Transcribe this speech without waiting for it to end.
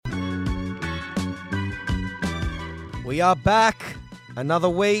We are back. Another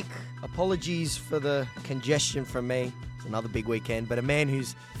week. Apologies for the congestion from me. It's another big weekend. But a man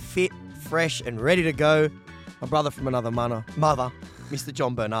who's fit, fresh, and ready to go. My brother from another mother, Mr.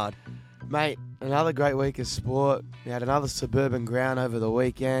 John Bernard. Mate, another great week of sport. We had another suburban ground over the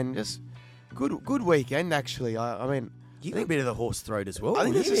weekend. Just good weekend, actually. I mean... You got a bit of the horse throat as well. I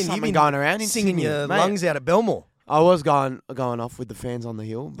think there's something going around in singing Sydney, your mate. lungs out at Belmore. I was going off with the fans on the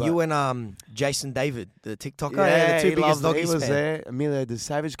hill. But You and Jason David, the TikToker. yeah, the two he biggest loved it. doggies He was fan. there. Emilio the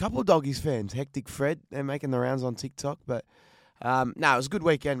Savage. Couple of doggies fans. Hectic Fred. They're making the rounds on TikTok. But it was a good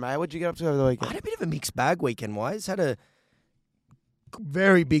weekend, mate. What'd you get up to over the I weekend? had a bit of a mixed bag weekend-wise. Had a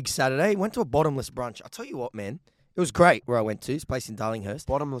very big Saturday. Went to a bottomless brunch. I'll tell you what, man. It was great where I went to. It's a place in Darlinghurst.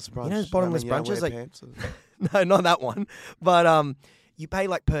 Bottomless brunch. You know those bottomless You don't brunches? wear Like, pants? No, not that one. But you pay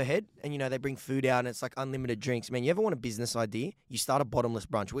like per head, and they bring food out, and it's like unlimited drinks. Man, you ever want a business idea? You start a bottomless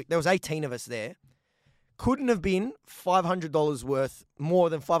brunch. There was 18 of us there. Couldn't have been $500 worth, more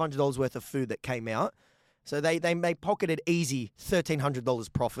than $500 worth of food that came out. So they pocketed easy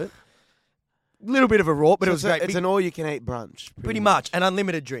 $1,300 profit. Little bit of a rort, but it was great. It's an all-you-can-eat brunch. Pretty much, and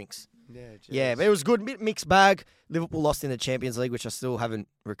unlimited drinks. Yeah, Yeah, but it was good. Mixed bag. Liverpool lost in the Champions League, which I still haven't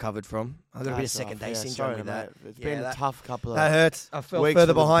recovered from. I've got a bit of second-day syndrome with that. It's been a tough couple of That hurts. I fell weeks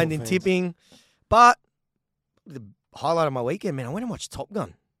further for behind Liverpool in fans. tipping. But the highlight of my weekend, man, I went and watched Top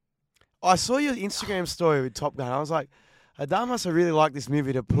Gun. I saw your Instagram story with Top Gun. I was like, Adar must have really liked this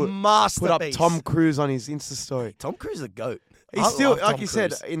movie to put up Masterpiece. Tom Cruise on his Insta story. Tom Cruise is the GOAT. He's I still, love like Tom you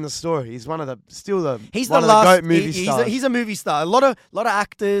said Cruise. in the story, he's one of the He's one the of the last GOAT movie he's stars. he's a movie star. A lot of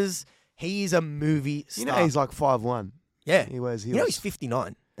actors. He's a movie star. You know he's like 5'1". yeah. He wears heels. You know he's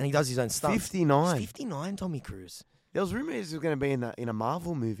 59 and he does his own stuff. 59. He's 59, Tommy Cruise. There was rumors he was going to be in a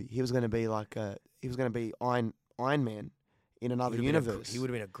Marvel movie. He was going to be Iron Man in another universe. He would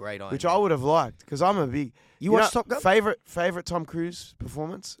have been a great Iron which Man. I would have liked because I'm a big. You watched Top Gun? Favorite Tom Cruise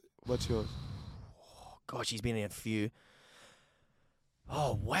performance? What's yours? Gosh, he's been in a few.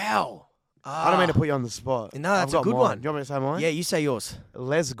 Oh, wow. I don't mean to put you on the spot. No, that's I've got a good mine. one. Do you want me to say mine? Yeah, you say yours.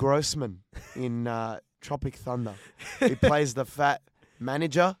 Les Grossman in Tropic Thunder. He plays the fat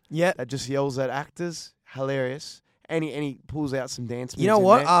manager Yeah. that just yells at actors. Hilarious. And he pulls out some dance moves. You know in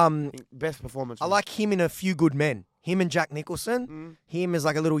what? there. Best performance. I like him in A Few Good Men. Him and Jack Nicholson. Him as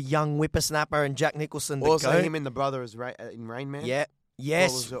like a little young whippersnapper and Jack Nicholson the also goat. him and the brother in Rain Man. Yeah. What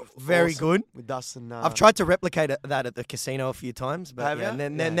Yes. was it? Very Awesome. good. With Dustin. I've tried to replicate that at the casino a few times, but Have yeah,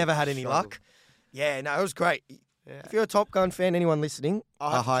 ya? never had any Struggle. luck. Yeah, no, it was great. Yeah. If you're a Top Gun fan, anyone listening,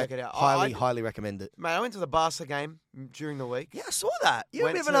 I'll have to check it out. Highly recommend it. Mate, I went to the Barca game during the week. Yeah, I saw that. You're a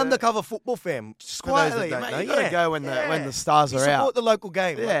Went bit of an to- undercover football fan. Just for those that quietly, don't mate. know. You gotta go when the stars You are support out. the local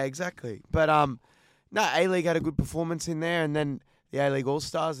game. Yeah, exactly. But no, A-League had a good performance in there, and then the A-League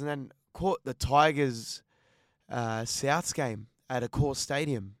All-Stars, and then caught the Tigers Souths game at a Court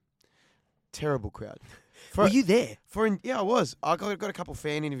Stadium. Terrible crowd. Were you there? Yeah, I was. I got a couple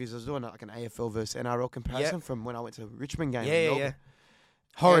fan interviews. I was doing like an AFL versus NRL comparison from when I went to Richmond game. in Yeah. Melbourne.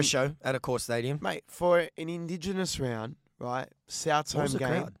 Horror And- show at a Court Stadium. Mate, for an Indigenous round, right, South's What was home the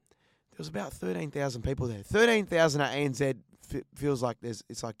game, crowd? there was about 13,000 people there. 13,000 at ANZ feels like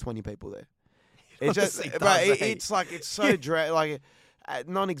it's like 20 people there. It's Honestly just, does, but eh? it's like it's so like a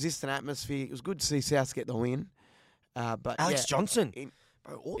non-existent atmosphere. It was good to see Souths get the win. But Alex yeah, Johnson. in-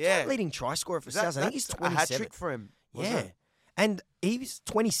 Bro, all-time Yeah. leading try scorer for Souths. I think he's that's 27. a hat trick for him. wasn't Yeah. it? And he's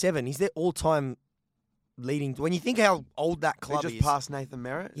 27. He's their all-time leading. When you think how old that He club just is. passed Nathan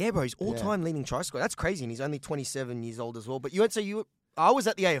Merritt. Yeah, bro, he's all-time leading try scorer. That's crazy, and he's only 27 years old as well. But you would say I was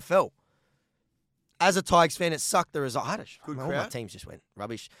at the AFL. As a Tigers fan, it sucked the result. Good all my crowd? teams just went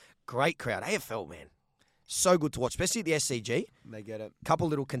rubbish. Great crowd. AFL, man. So good to watch, especially at the SCG. They get it. Couple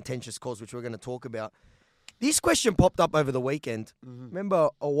little contentious calls, which we're going to talk about. This question popped up over the weekend. Remember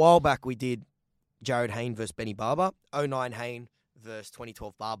a while back we did Jared Hayne versus Benny Barber. 09 Hayne versus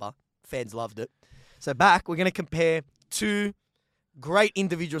 2012 Barber. Fans loved it. So back, we're going to compare two great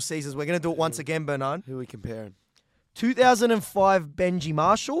individual seasons. We're going to do it once again, Bernard. Who are we comparing? 2005 Benji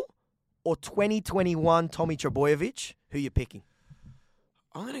Marshall or 2021 Tommy Trebojevic? Who you picking?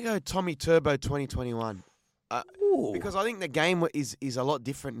 I'm going to go Tommy Turbo 2021. Because I think the game is a lot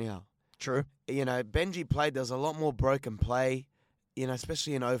different now. True. You know, Benji played, there's a lot more broken play,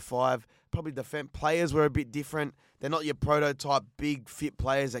 especially in 05. Probably the players were a bit different. They're not your prototype big fit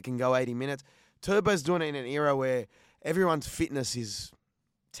players that can go 80 minutes. Turbo's doing it in an era where everyone's fitness is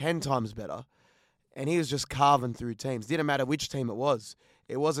 10 times better. And he was just carving through teams. Didn't matter which team it was.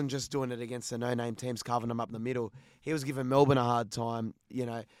 It wasn't just doing it against the no-name teams, carving them up the middle. He was giving Melbourne a hard time,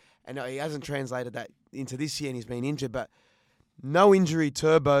 and he hasn't translated that into this year and he's been injured. But no injury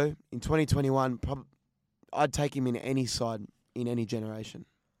Turbo in 2021. I'd take him in any side in any generation.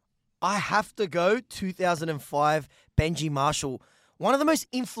 I have to go 2005 Benji Marshall. One of the most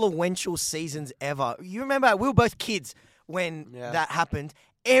influential seasons ever. You remember, we were both kids when that happened.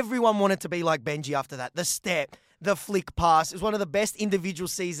 Everyone wanted to be like Benji after that. The step, the flick pass. It was one of the best individual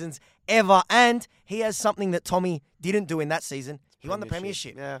seasons ever. And he has something that Tommy didn't do in that season. He won the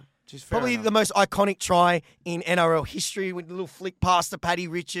premiership. Yeah. Probably the most iconic try in NRL history with the little flick pass to Paddy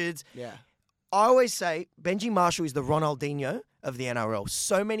Richards. Yeah. I always say Benji Marshall is the Ronaldinho of the NRL.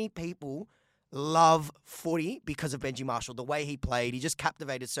 So many people love footy because of Benji Marshall. The way he played, he just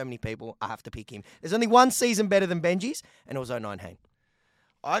captivated so many people. I have to pick him. There's only one season better than Benji's, and it was 09 Hayne.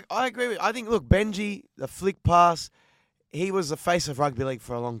 I agree with you. I think, look, Benji, the flick pass, he was the face of rugby league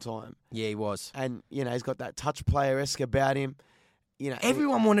for a long time. Yeah, he was. And, he's got that touch player-esque about him.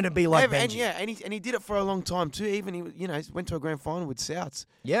 Everyone wanted to be like Benji. And he did it for a long time too. Even he went to a grand final with Souths.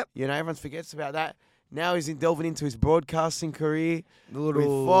 Yep. Everyone forgets about that. Now he's delving into his broadcasting career. The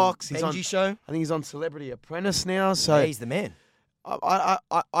little with Fox. Benji show. I think he's on Celebrity Apprentice now. So yeah, he's the man. I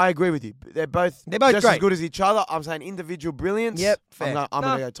agree with you. They're both just great. as good as each other. I'm saying individual brilliance. Yep. Fair. I'm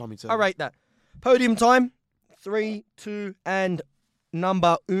gonna go Tommy too. I rate that. Podium time. 3, 2, and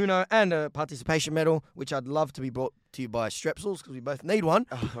number uno, and a participation medal, which I'd love to be brought to you by Strepsils because we both need one.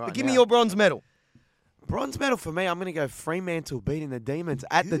 But give me your bronze medal. Bronze medal for me, I'm going to go Fremantle beating the Demons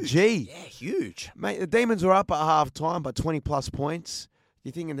at the G. Yeah, huge. Mate, the Demons were up at half time by 20-plus points.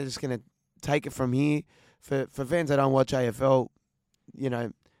 You're thinking they're just going to take it from here. For fans that don't watch AFL,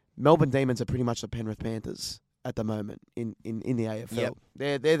 Melbourne Demons are pretty much the Penrith Panthers at the moment in the AFL.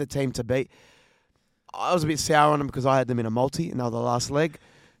 Yep. They're the team to beat. I was a bit sour on them because I had them in a multi, and they were the last leg.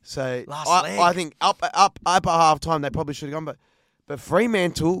 So I think up at half time they probably should have gone, but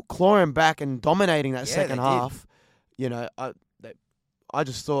Fremantle clawing back and dominating that second half. I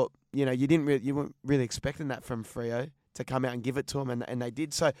just thought you weren't really expecting that from Freo to come out and give it to them, and they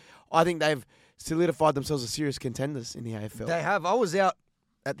did. So I think they've solidified themselves as serious contenders in the AFL. They have. I was out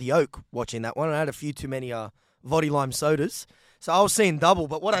at the Oak watching that one. I had a few too many Voddy Lime sodas, so I was seeing double.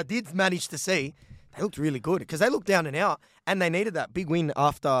 But what I did manage to see, they looked really good because they looked down and out, and they needed that big win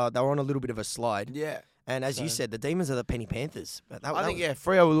after they were on a little bit of a slide. Yeah. And as you said, the Demons are the Penny Panthers. I think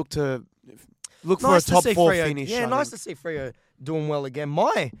Freo will look for a top 4 finish. Yeah, nice to see Freo doing well again.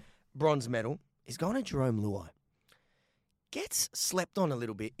 My bronze medal is going to Jerome Luai. Gets slept on a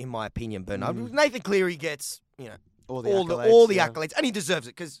little bit, in my opinion, Bernard. Nathan Cleary gets, all the accolades, and he deserves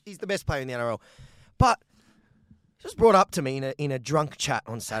it because he's the best player in the NRL. But it was brought up to me in a drunk chat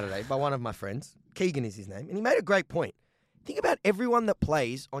on Saturday by one of my friends. Keegan is his name, and he made a great point. Think about everyone that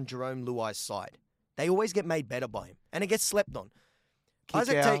plays on Jerome Luai's side. They always get made better by him, and it gets slept on.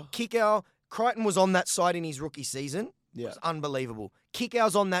 Kikau, Crichton was on that side in his rookie season. Yeah. It was unbelievable.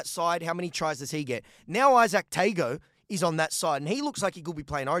 Kikau's on that side. How many tries does he get? Now Isaac Tago is on that side, and he looks like he could be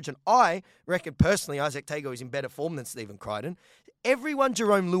playing Origin. I reckon, personally, Isaac Tago is in better form than Stephen Crichton. Everyone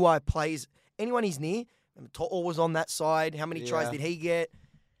Jerome Luai plays, anyone he's near, To'o was on that side. How many tries did he get?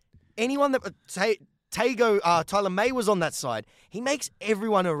 Anyone that... Tyler May was on that side. He makes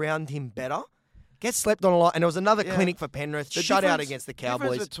everyone around him better. Gets slept on a lot. And there was another clinic for Penrith. Shutout against the Cowboys.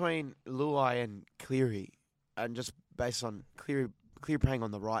 The difference between Luai and Cleary, and just based on Cleary playing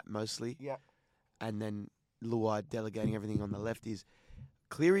on the right mostly, and then Luai delegating everything on the left, is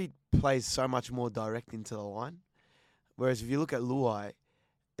Cleary plays so much more direct into the line. Whereas if you look at Luai,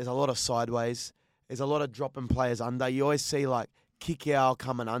 there's a lot of sideways. There's a lot of dropping players under. You always see like Kikau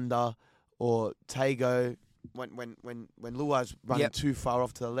coming under, or Tago, when Luai's running too far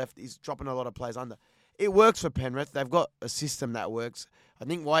off to the left, he's dropping a lot of players under. It works for Penrith. They've got a system that works. I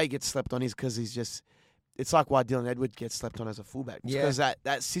think why he gets slept on is because it's like why Dylan Edwards gets slept on as a fullback. Because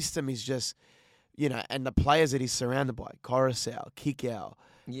that system is just, and the players that he's surrounded by, Coruscant, Kikau.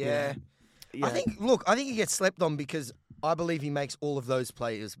 Yeah. I think he gets slept on because I believe he makes all of those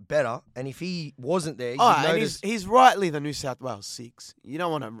players better. And if he wasn't there, he's rightly the New South Wales 6. You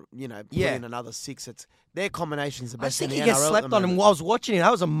don't want to, put in another 6. It's their combination's the best in the NRL. I think he gets slept on. And while I was watching him,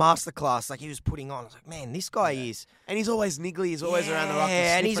 that was a masterclass. Like he was putting on. I was like, man, this guy is. And he's always niggly. He's always around the ruck.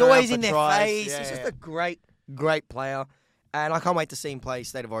 And he's always in their face. He's just a great, great player. And I can't wait to see him play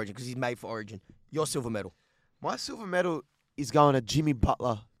State of Origin because he's made for Origin. Your silver medal. My silver medal is going to Jimmy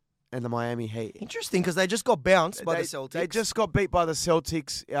Butler and the Miami Heat. Interesting, because they just got bounced by the Celtics. They just got beat by the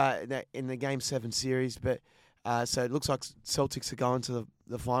Celtics in the Game 7 series, but so it looks like Celtics are going to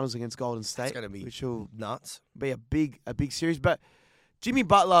the finals against Golden State. It's going to be which will nuts. Be a big series. But Jimmy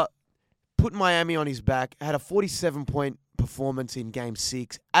Butler put Miami on his back, had a 47-point performance in Game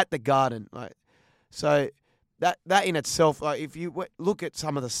 6 at the Garden. So that in itself, if you look at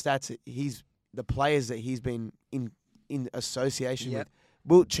some of the stats, the players that he's been in association Yep. with.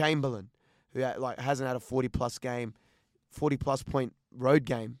 Wilt Chamberlain, who hasn't had a 40-plus point road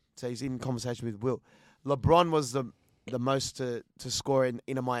game, so he's in conversation with Wilt. LeBron was the most to score in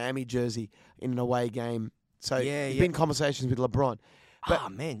a Miami jersey in an away game. So he's been in conversations with LeBron.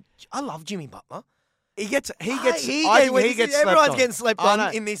 But man, I love Jimmy Butler. I think he gets slept everyone's on. getting slept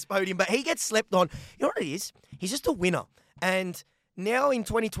on in this podium, but he gets slept on. You know what it is? He's just a winner. And now in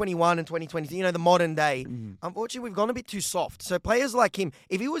 2021 and 2022, the modern day, unfortunately, we've gone a bit too soft. So players like him,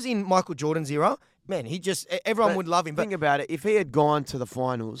 if he was in Michael Jordan's era, man, everyone would love him. But think about it. If he had gone to the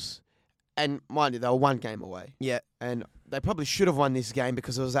finals, and mind you, they were one game away. Yeah. And they probably should have won this game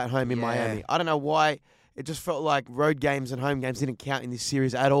because it was at home in Miami. I don't know why. It just felt like road games and home games didn't count in this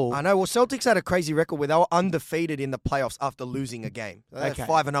series at all. I know. Well, Celtics had a crazy record where they were undefeated in the playoffs after losing a game. They're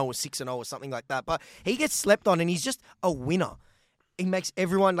 5-0 or 6-0 or something like that. But he gets slept on, and he's just a winner. He makes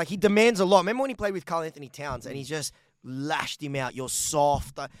everyone, he demands a lot. Remember when he played with Karl Anthony Towns and he just lashed him out, you're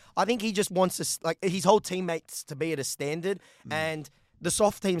soft. I think he just wants his whole teammates to be at a standard, and the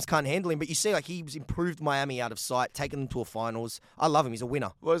soft teams can't handle him. But you see, he's improved Miami out of sight, taken them to a finals. I love him. He's a winner.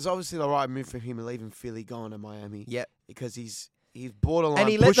 Well, it's obviously the right move for him leaving Philly, going to Miami. Yeah. Because he's borderline and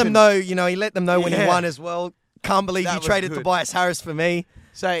he let them know, he let them know when he won as well. Can't believe That you was traded good. Tobias Harris for me.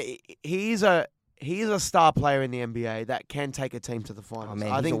 So he's a star player in the NBA that can take a team to the finals. Oh,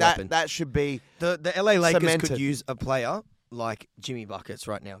 man, I he's think a weapon. that should be The LA Lakers cemented. could use a player like Jimmy Buckets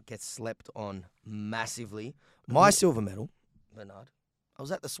right now. Gets slept on massively. My silver medal, Bernard. I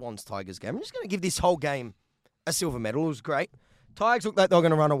was at the Swans-Tigers game. I'm just going to give this whole game a silver medal. It was great. Tigers looked like they were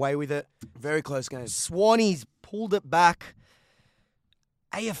going to run away with it. very close game. Swannies pulled it back.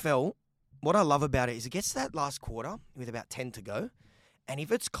 AFL, what I love about it is it gets to that last quarter with about 10 to go. And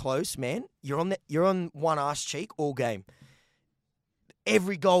if it's close, man, you're on one arse cheek all game.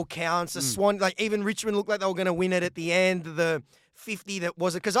 Every goal counts. The Swan, even Richmond looked like they were going to win it at the end. The 50 that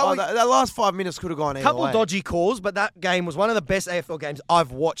was it because that last 5 minutes could have gone either couple way. dodgy calls, but that game was one of the best AFL games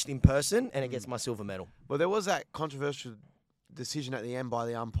I've watched in person, and it gets my silver medal. Well, there was that controversial decision at the end by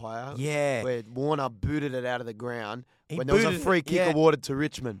the umpire. Yeah. Where Warner booted it out of the ground He when there was a booted free it, kick yeah. awarded to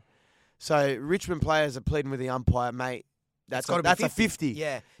Richmond. So Richmond players are pleading with the umpire, mate. That's Gotta a be 50.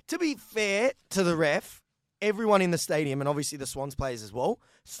 Yeah. To be fair to the ref, everyone in the stadium, and obviously the Swans players as well,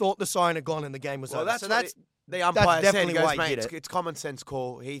 thought the sign had gone and the game was over. That's So what that's the umpire said. He definitely why goes, he mate, did it. it's common sense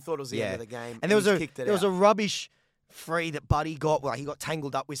call. He thought it was the end of the game. And there was a a rubbish free that Buddy got. Well, he got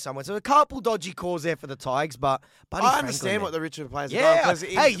tangled up with someone. So a couple dodgy calls there for the Tigers, but Buddy I Franklin, understand man. what the Richmond players Yeah. are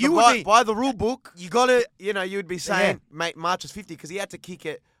going. Hey, you would be by the rule book. You got to. You would be saying, mate, March is 50 because he had to kick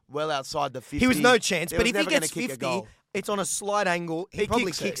it well outside the 50. He was no chance, There but was if he never gonna gets kick a 50, goal. it's on a slight angle. He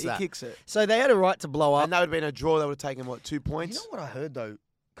probably kicks that. He kicks it. So they had a right to blow up. And that would have been a draw. That would have taken, 2 You points? know what I heard, though,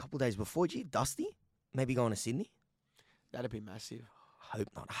 a couple of days before? Did you hear Dusty maybe going to Sydney? That'd be massive. I hope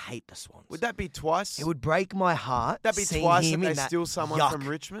not. I hate the Swans. Would that be twice? It would break my heart. That'd be seeing twice that him they in that steal someone yuck, from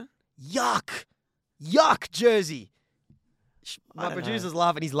Richmond? yuck jersey. I My don't know. producer's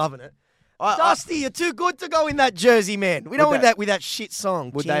laughing. He's loving it. I- Dusty, you're too good to go in that jersey, man. We don't Would want that with that shit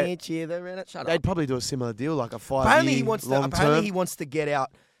song. would Cheer, they- cheer, they're in it. Shut They'd up. probably do a similar deal, like a 5-year Apparently he wants to. long Apparently term. he wants to get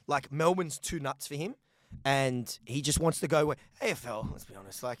out. Like Melbourne's too nuts for him, and he just wants to go where AFL. Let's be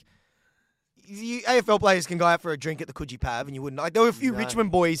honest. AFL players can go out for a drink at the Coogee Pav, and you wouldn't. There were a few No.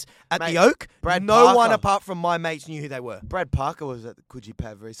 Richmond boys at Mate, the Oak. Brad no Parker. one apart from my mates knew who they were. Brad Parker was at the Coogee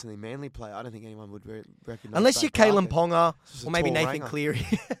Pav recently, Manly player. I don't think anyone would recognise Unless Brad you're Kalen Parker. Ponga Just a or maybe tall Nathan ranger. Cleary.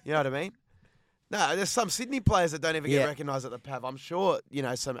 You know what I mean? No, there's some Sydney players that don't even Yeah. get recognised at the Pav. I'm sure,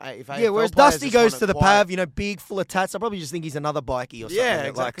 some if Yeah, AFL whereas players Dusty just goes want to the quiet- Pav, big, full of tats. I probably just think he's another bikie or something. Yeah, that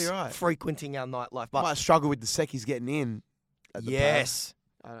exactly likes right. frequenting our nightlife. But might struggle with the seckies getting in at the yes,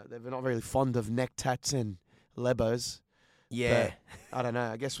 Pav. They're not really fond of neck tats and lebos. yeah. But I don't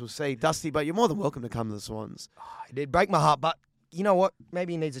know. I guess we'll see. Dusty, but you're more than welcome to come to the Swans. It did break my heart, but you know what?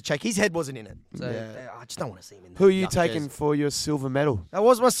 Maybe he needs a check. His head wasn't in it. So Yeah. I just don't want to see him in that. Who are you yuck taking jersey. for your silver medal? That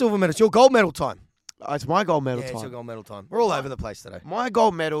was my silver medal. It's your gold medal time. It's my gold medal Yeah, it's your time. gold medal time. We're all over the place today. My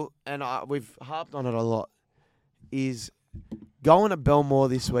gold medal, and we've harped on it a lot, is going to Belmore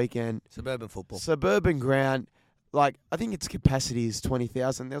this weekend. Suburban football. Suburban ground. I think its capacity is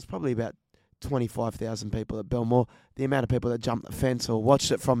 20,000. There was probably about 25,000 people at Belmore. The amount of people that jumped the fence or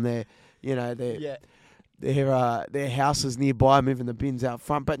watched it from their houses nearby, moving the bins out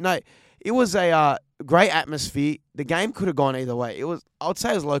front. But no, it was a great atmosphere. The game could have gone either way. I would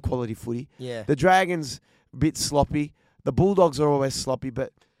say it was low quality footy. Yeah. The Dragons a bit sloppy. The Bulldogs are always sloppy,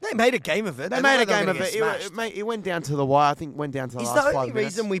 but They they made a game of it. They made a game of it. It went down to the wire. I think went down to the last 5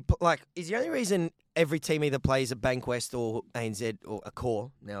 minutes. Is the only reason every team either plays at Bankwest or ANZ or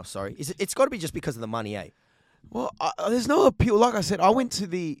Accor now? Sorry, it's got to be just because of the money, eh? Well, there's no appeal. Like I said, I went to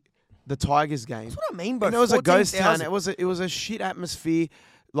the Tigers game. That's what I mean, bro. And it was a ghost town. It was a shit atmosphere.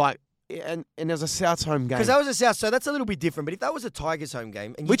 And there was a South's home game. Because that was a South, so that's a little bit different. But if that was a Tigers home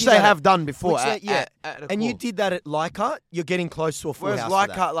game, and which they have done before, and you did that at Leichhardt, you're getting close to a full house. Whereas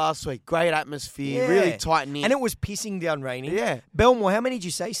Leichhardt last week, great atmosphere, really tight knit, and it was pissing down raining. Yeah, Belmore, how many did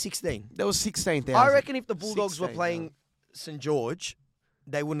you say? 16. There was 16,000. I reckon if the Bulldogs were playing St George,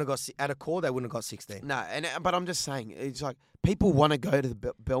 they wouldn't have got at a core. They wouldn't have got 16. No, but I'm just saying, it's like people want to go to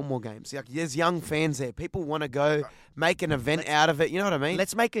the Belmore games. Like, there's young fans there. People want to go make an event out of it. You know what I mean?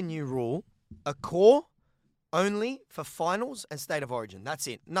 Let's make a new rule. A core only for finals and State of Origin. That's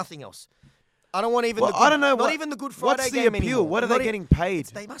it. Nothing else. I don't want even. I don't know. Not even the Good Friday what's game the appeal? anymore. What are they getting paid?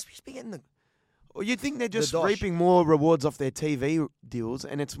 They must be getting the. Well, you think they're just reaping more rewards off their TV deals,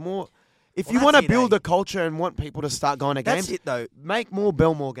 and it's more. If you want to build a culture and want people to start going to games, that's it though. Make more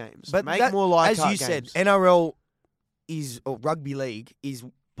Belmore games. But make more Leichhardt games. As you said, NRL or rugby league is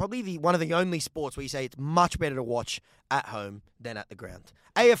probably one of the only sports where you say it's much better to watch at home than at the ground.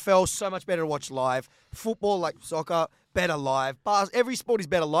 AFL, so much better to watch live. Football, like soccer, better live. Bars, every sport is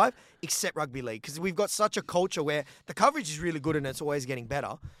better live except rugby league because we've got such a culture where the coverage is really good and it's always getting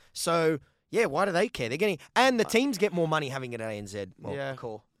better. So, yeah, why do they care? They're getting, and the teams get more money having it at ANZ. Well,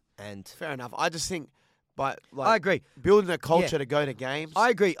 cool. And fair enough. I just think, I agree. Building a culture to go to games. I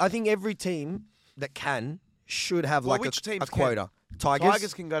agree. I think every team that should have a quota.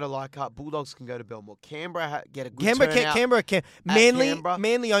 Tigers can go to Leichhardt. Bulldogs can go to Belmore. Canberra get a good turnout. Canberra can.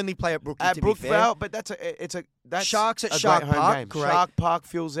 Manly only play at Brookie, to be fair. But that's Sharks at a Shark great home Park. game. Great. Shark Park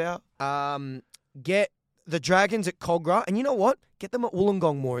fills out. Get the Dragons at Cogra. And you know what? Get them at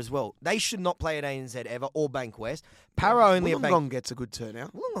Wollongong more as well. They should not play at ANZ ever or Bankwest. Para only at Wollongong gets a good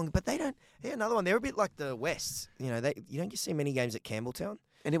turnout. Wollongong, but they don't. Yeah, another one. They're a bit like the Wests. You know, you don't get see many games at Campbelltown.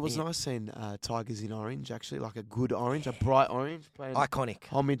 And it was nice seeing Tigers in orange, actually, like a good orange, a bright orange. Iconic.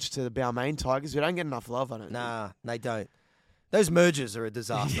 Homage to the Balmain Tigers. We don't get enough love, I don't think. Nah, they don't. Those mergers are a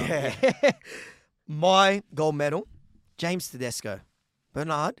disaster. Yeah. My gold medal, James Tedesco.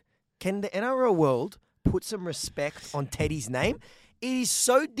 Bernard, can the NRL world put some respect on Teddy's name? It is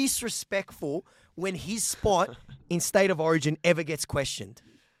so disrespectful when his spot in State of Origin ever gets questioned.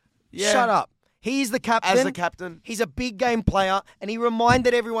 Yeah. Shut up. He's the captain. As the captain. He's a big game player, and he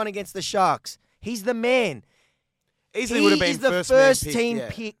reminded everyone against the Sharks. He's the man. Easily would have been He's the first team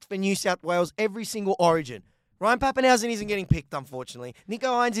picked for New South Wales every single Origin. Ryan Pappenhausen isn't getting picked, unfortunately.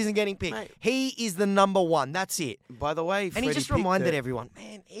 Nico Hines isn't getting picked. Mate. He is the number one. That's it. By the way, and he just reminded everyone,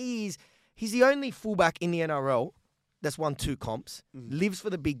 man, he's the only fullback in the NRL that's won 2 comps, lives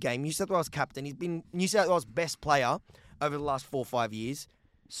for the big game, New South Wales captain. He's been New South Wales best player over the last 4 or 5 years.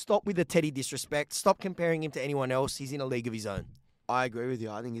 Stop with the Teddy disrespect. Stop comparing him to anyone else. He's in a league of his own. I agree with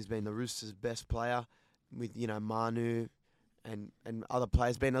you. I think he's been the Roosters' best player with, Manu and other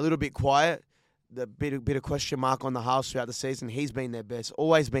players being a little bit quiet. The bit of question mark on the halves throughout the season. He's been their best.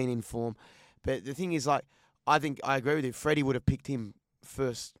 Always been in form. But the thing is, I think I agree with you. Freddie would have picked him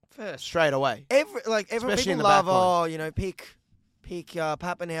first straight away. Every Especially people in the love, back line. pick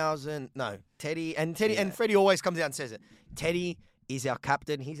Pappenhausen. No, Teddy. And Freddie always comes out and says it. Teddy is our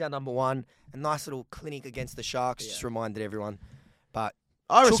captain. He's our number one. A nice little clinic against the Sharks. Just reminded everyone. But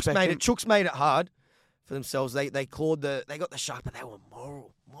I respect him. Chooks made it hard for themselves. They got the Sharks, but they were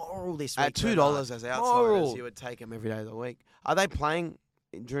moral this week. At $2 as outsiders, you would take them every day of the week. Are they playing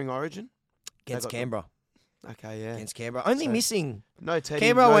during Origin? Against Canberra. Okay, yeah. Against Canberra. Only missing. No Teddy.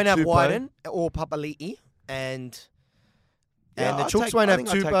 Canberra no won't have Tupou. Wyden or Papali'i, and the I'll Chooks take- won't I have think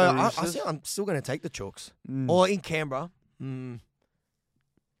I'll take the Tupou. Roosters. I'm still going to take the Chooks. Mm. Or in Canberra.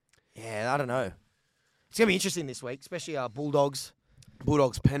 Yeah, I don't know. It's going to be interesting this week, especially Bulldogs.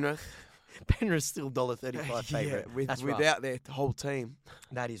 Bulldogs, Penrith. Penrith's still $1.35 favourite. That's without their whole team.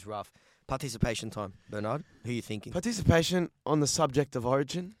 That is rough. Participation time. Bernard, who are you thinking? Participation on the subject of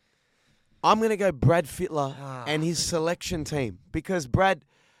Origin. I'm going to go Brad Fittler and his selection team. Because, Brad,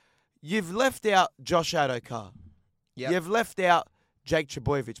 you've left out Josh Adokar. Yep. You've left out Jake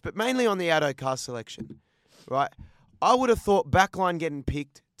Trbojevic. But mainly on the Adokar selection. Right? I would have thought backline getting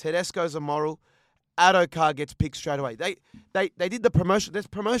picked. Tedesco's a moral. Adokar gets picked straight away. They did the promotion. There's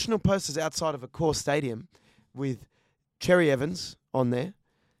promotional posters outside of a core stadium with Cherry Evans on there.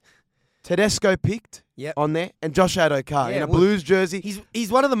 Tedesco picked on there, and Josh Adokar in a Blues jersey.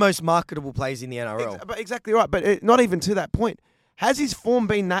 He's one of the most marketable players in the NRL. But exactly right. But not even to that point. Has his form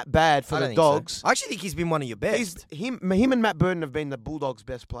been that bad for I don't the think so. Dogs? I actually think he's been one of your best. Him and Matt Burton have been the Bulldogs'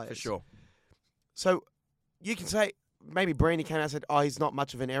 best players. For sure. So you can say, maybe Brandy came out and said, oh, he's not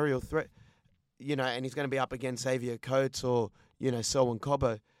much of an aerial threat, and he's going to be up against Xavier Coates or, Selwyn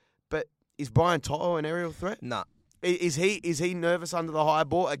Cobbo. But is Brian Toto an aerial threat? Nah. Is he nervous under the high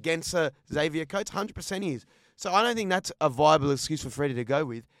ball against Xavier Coates? 100% he is. So I don't think that's a viable excuse for Freddie to go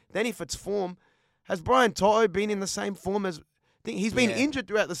with. Then if it's form, has Brian Toto been in the same form as... He's been injured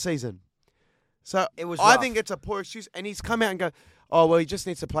throughout the season. So I think it's a poor excuse. And he's come out and go, oh, well, he just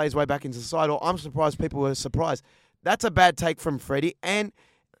needs to play his way back into the side. Or I'm surprised people were surprised. That's a bad take from Freddie. And,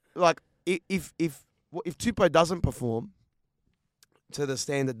 if Tupou doesn't perform to the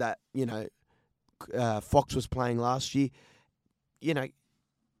standard that, Fox was playing last year,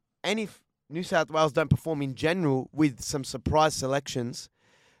 and if New South Wales don't perform in general with some surprise selections,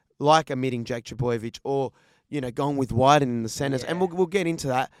 like omitting Jake Trbojevic or, going with Wyden in the centres, and we'll get into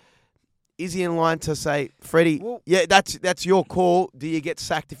that. Is he in line to say, Freddie, that's your call. Do you get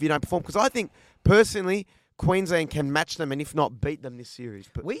sacked if you don't perform? Because I think, personally, Queensland can match them and if not, beat them this series.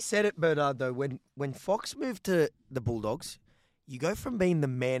 But we said it, Bernard, though, when Fox moved to the Bulldogs, you go from being the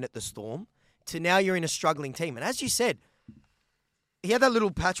man at the Storm to now you're in a struggling team. And as you said, he had that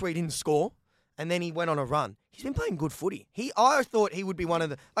little patch where he didn't score, and then he went on a run. He's been playing good footy. I thought he would be one of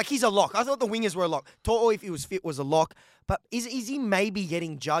the... he's a lock. I thought the wingers were a lock. Toto, if he was fit, was a lock. But is he maybe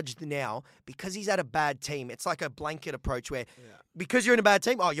getting judged now because he's at a bad team? It's like a blanket approach where because you're in a bad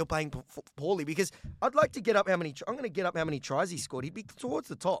team, you're playing poorly. Because I'd like to get up how many... I'm going to get up how many tries he scored. He'd be towards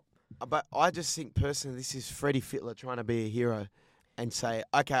the top. But I just think, personally, this is Freddie Fittler trying to be a hero and say,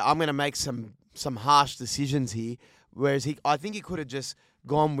 okay, I'm going to make some harsh decisions here. Whereas I think he could have just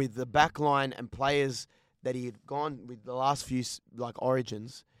gone with the back line and players that he had gone with the last few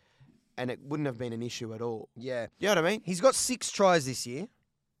Origins, and it wouldn't have been an issue at all. Yeah. You know what I mean? He's got 6 tries this year.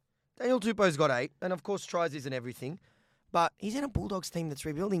 Daniel Tupou's got 8, and of course tries isn't everything, but he's in a Bulldogs team that's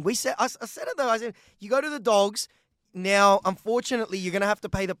rebuilding. I said it though. I said you go to the Dogs. Now, unfortunately, you're going to have to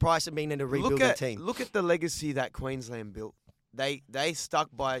pay the price of being in a rebuilding team. Look at the legacy that Queensland built. They stuck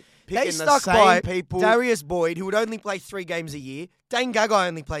by picking the same people. Darius Boyd, who would only play 3 games a year. Dane Gagai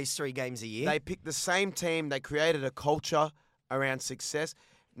only plays 3 games a year. They picked the same team. They created a culture around success.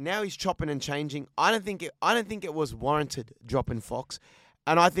 Now he's chopping and changing. I don't think it was warranted dropping Fox.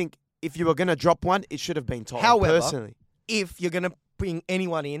 And I think if you were going to drop one, it should have been Tom. However, personally, if you're going to bring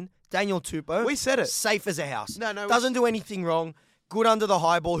anyone in, Daniel Tupou, we said it, safe as a house. No, doesn't do anything wrong. Good under the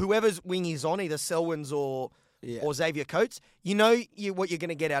high ball. Whoever's wing he's on, either Selwyn's or Xavier Coates, what you're going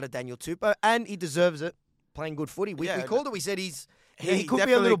to get out of Daniel Tupou, and he deserves it. Playing good footy. We called it. We said he could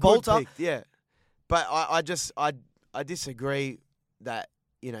be a little bolter. Yeah, but I disagree that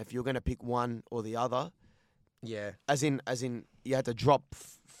if you're going to pick one or the other, as in you had to drop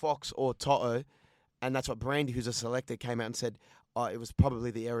Fox or Toto, and that's what Brandy, who's a selector, came out and said. It was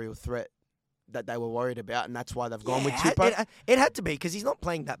probably the aerial threat that they were worried about, and that's why they've gone with Tupou. It had to be, because he's not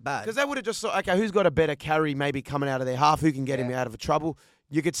playing that bad. Because they would have just thought, okay, who's got a better carry maybe coming out of their half? Who can get him out of trouble?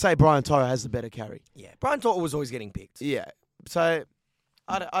 You could say Brian Toto has the better carry. Yeah, Brian Toto was always getting picked. Yeah. So,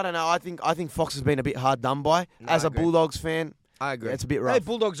 I don't know. I think Fox has been a bit hard done by. As a Bulldogs fan, I agree. It's a bit rough. Hey,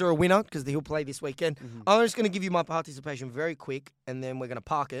 Bulldogs are a winner because he'll play this weekend. Mm-hmm. I'm just going to give you my participation very quick, and then we're going to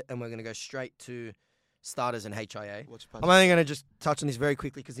park it, and we're going to go straight to... starters and HIA. I'm only going to just touch on this very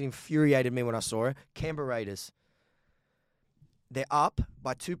quickly because it infuriated me when I saw it. Canberra Raiders. They're up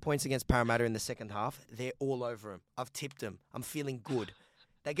by 2 points against Parramatta in the second half. They're all over them. I've tipped them. I'm feeling good.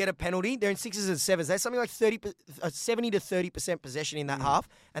 They get a penalty. They're in 6s and 7s. They're something like 70 to 30% possession in that half,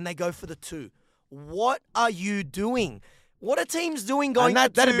 and they go for the 2. What are you doing? What are teams doing going to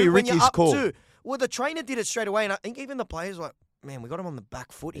 2 that'd be when Ricky's you're up call. 2? Well, the trainer did it straight away, and I think even the players were like, man, we got him on the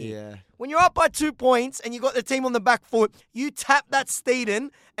back foot here. Yeah. When you're up by 2 points and you got the team on the back foot, you tap that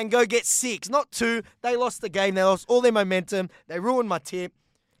Steeden and go get 6, not 2. They lost the game. They lost all their momentum. They ruined my tip.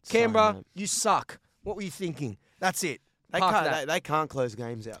 Canberra, you suck. What were you thinking? That's it. They can't close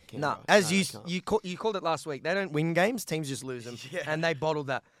games out, Canberra. No, as you called it last week. They don't win games. Teams just lose them. And they bottled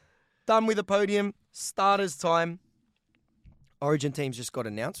that. Done with the podium. Starters time. Origin teams just got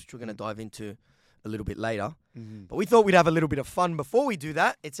announced, which we're going to dive into a little bit later. Mm-hmm. But we thought we'd have a little bit of fun before we do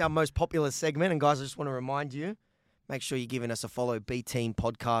that. It's our most popular segment. And guys, I just want to remind you, make sure you're giving us a follow, B Team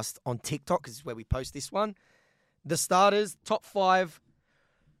Podcast on TikTok, because this is where we post this one. The starters, top 5.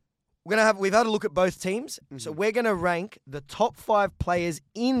 We've had a look at both teams. Mm-hmm. So we're going to rank the top 5 players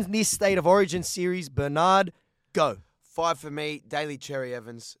in this State of Origin series. Bernard, go. 5 for me, Daly Cherry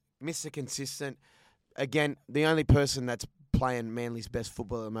Evans, Mr. Consistent. Again, the only person that's playing Manly's best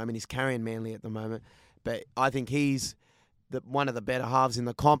football at the moment. He's carrying Manly at the moment. But I think he's one of the better halves in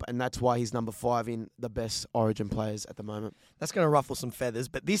the comp, and that's why he's number 5 in the best Origin players at the moment. That's going to ruffle some feathers,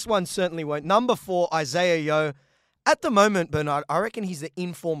 but this one certainly won't. Number 4, Isaiah Yeo. At the moment, Bernard, I reckon he's the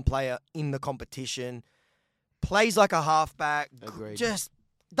informed player in the competition. Plays like a halfback. Agreed. Just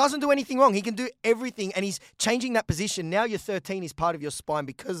doesn't do anything wrong. He can do everything, and he's changing that position. Now your 13 is part of your spine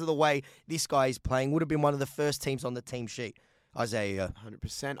because of the way this guy is playing. Would have been one of the first teams on the team sheet. Isaiah Yeo.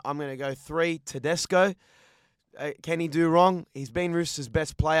 100%. I'm going to go 3, Tedesco. Can he do wrong? He's been Roosters'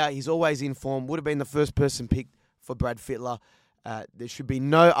 best player. He's always in form. Would have been the first person picked for Brad Fittler. There should be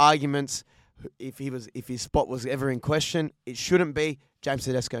no arguments if his spot was ever in question. It shouldn't be. James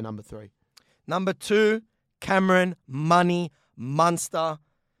Tedesco, number 3. Number 2, Cameron, Money, Munster.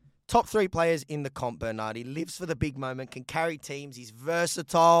 Top 3 players in the comp, Bernard. He lives for the big moment, can carry teams. He's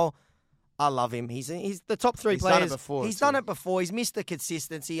versatile. I love him. He's the top 3 players. Done it before, He's done it before. He's missed the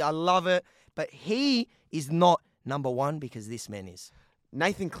consistency. I love it. But he is not number 1 because this man is.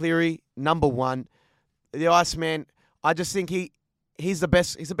 Nathan Cleary, number 1. The Iceman, I just think he's the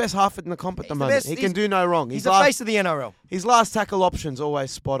best. He's the best half in the comp at the moment. He can do no wrong. He's the face of the NRL. His last tackle option's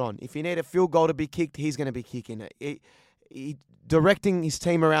always spot on. If you need a field goal to be kicked, he's going to be kicking it. He directing his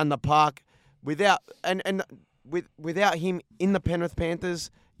team around the park without him in the Penrith Panthers,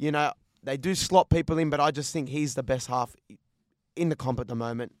 they do slot people in, but I just think he's the best half in the comp at the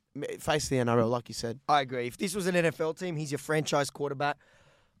moment. Face the NRL, like you said. I agree. If this was an NFL team, he's your franchise quarterback.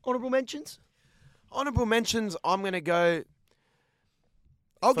 Honourable mentions? Honourable mentions, I'm going to go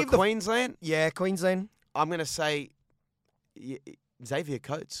I'll for give Queensland. Yeah, Queensland. I'm going to say Xavier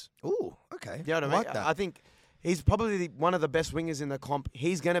Coates. Ooh, okay. You know what I mean? like that. I think he's probably one of the best wingers in the comp.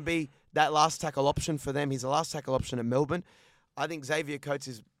 He's going to be that last tackle option for them. He's the last tackle option at Melbourne. I think Xavier Coates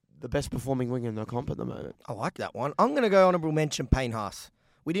is the best performing winger in the comp at the moment. I like that one. I'm going to go honourable mention Payne Haas.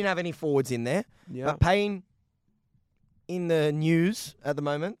 We didn't have any forwards in there. Yeah. But Payne in the news at the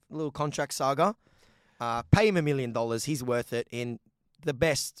moment, a little contract saga. Pay him $1 million. He's worth it. In the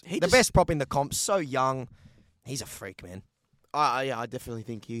best prop in the comp. So young. He's a freak, man. I definitely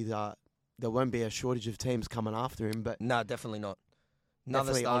think there won't be a shortage of teams coming after him, but No, definitely not.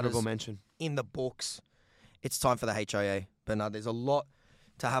 definitely honourable mention. In the books. It's time for the HIA. But no, there's a lot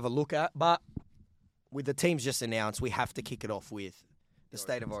to have a look at. But with the teams just announced, we have to kick it off with the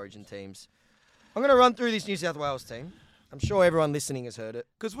State of Origin teams. I'm going to run through this New South Wales team. I'm sure everyone listening has heard it.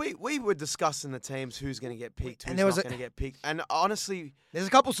 Because we were discussing the teams, who's going to get picked, who's there was not going to get picked. And honestly, There's a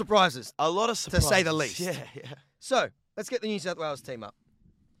couple surprises. a lot of surprises. say the least. Yeah. So, let's get the New South Wales team up.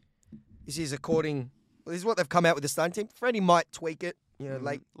 This is what they've come out with the starting team. Freddie might tweak it,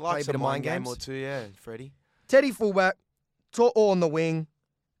 late, play a bit of mind games. or two, yeah, Freddie. Teddy fullback, To'o on the wing,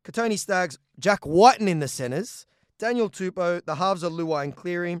 Katoni Staggs, Jack Whiten in the centres, Daniel Tupou, the halves are Luai and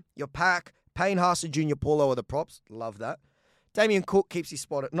Cleary, your pack, Payne Haas and Junior Paulo are the props. Love that. Damien Cook keeps his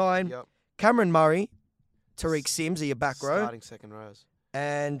spot at 9. Yep. Cameron Murray, Tariq Sims are your back row. Starting second rows.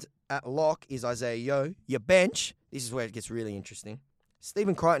 And at lock is Isaiah Yeo. Your bench, this is where it gets really interesting.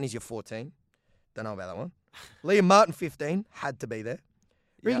 Stephen Crichton is your 14. Don't know about that one. Liam Martin, 15. Had to be there.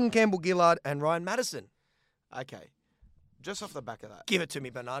 Regan Campbell-Gillard and Ryan Madison. Okay. Just off the back of that. Give it to me,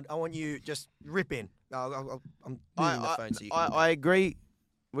 Bernard. I want you just rip in. I'm moving the phone so you can. I agree.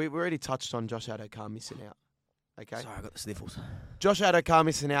 We already touched on Josh Adokar missing out. Okay. Sorry, I got the sniffles. Josh Adokar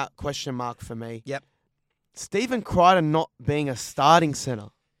missing out, question mark for me. Yep. Stephen Crichton not being a starting centre,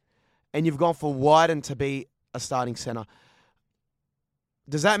 and you've gone for Wyden to be a starting centre.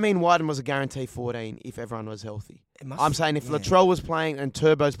 Does that mean Wyden was a guarantee 14 if everyone was healthy? I'm saying if Latrell was playing and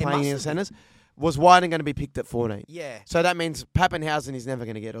Turbo's playing in the centres, was Wyden going to be picked at 14? Yeah. So that means Pappenhausen is never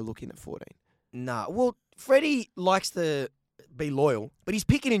going to get a look in at 14. Nah. Well, Freddie likes to be loyal, but he's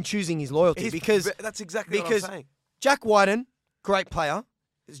picking and choosing his loyalty because that's exactly what I'm saying. Jack Whiten, great player,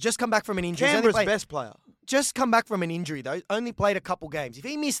 has just come back from an injury. Canberra's best player. Just come back from an injury, though. Only played a couple games. If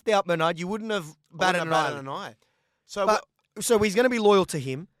he missed out, Bernard, you wouldn't have batted an eye. So he's going to be loyal to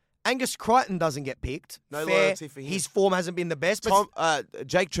him. Angus Crichton doesn't get picked. No loyalty for him. His form hasn't been the best. But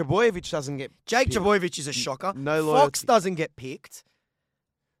Jake Trebojevic doesn't get picked. Trebojevic is a shocker. No loyalty. Fox doesn't get picked.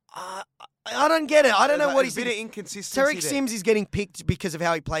 I don't get it. I don't know what he's... A bit of inconsistency Tariq Sims is getting picked because of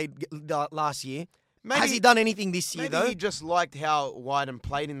how he played last year. Has he done anything this year, though? Maybe he just liked how Wyden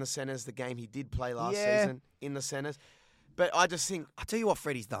played in the centres, the game he did play last season in the centres. But I just think... I'll tell you what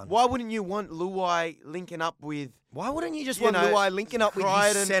Freddie's done. Why wouldn't you want Luai linking up with... Why wouldn't you just want Luai linking up with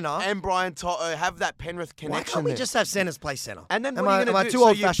his centre? And Brian To'o, have that Penrith connection. Why can't we just have centres play centre? And then am I too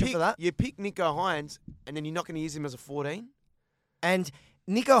old-fashioned for that? You pick Nico Hines, and then you're not going to use him as a 14? And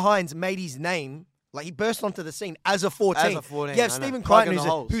Nico Hines made his name Like, he burst onto the scene as a 14. As a 14, You have I know. Stephen Plugging Crichton,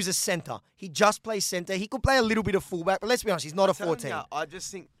 the holes. who's a centre. He just plays centre. He could play a little bit of fullback, but let's be honest, he's not a 14. I just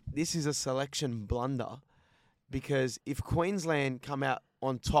think this is a selection blunder because if Queensland come out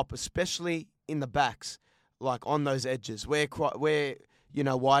on top, especially in the backs, like on those edges, where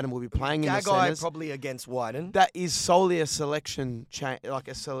Wyden will be playing in the Gagai centres, probably against Wyden. that is solely a selection like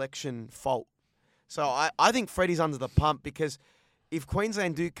a selection fault. So I think Freddy's under the pump because if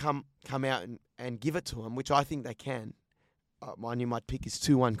Queensland do come out and give it to him, which I think they can, mind you, my pick is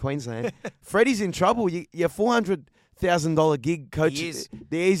 2-1 Queensland. Freddie's in trouble. Your $400,000 gig coach, He is.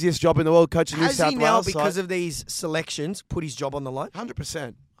 the easiest job in the world, coaching New Has South he now, Wales. because of these selections, put his job on the line?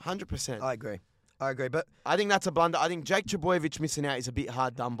 100%. I agree. But I think that's a blunder. I think Jake Trbojevic missing out is a bit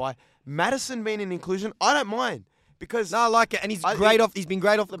hard done by. Madison being an inclusion, I don't mind because no, I like it, and he's been great off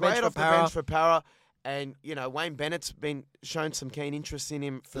the bench for Para. And, Wayne Bennett's been shown some keen interest in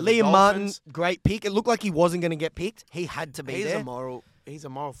him for Liam the Dolphins. Martin, great pick. It looked like he wasn't going to get picked. He had to be He's there. He's a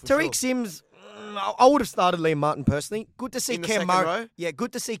moral for Tariq sure. Sims, I would have started Liam Martin personally. Good to see In the Cam second Murray. row? Yeah,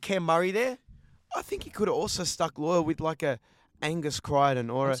 good to see Cam Murray there. I think he could have also stuck loyal with like a Angus Crichton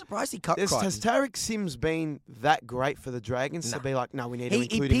or I'm a... surprised he cut Has Crichton. Tariq Sims been that great for the Dragons to be like, no, we need to He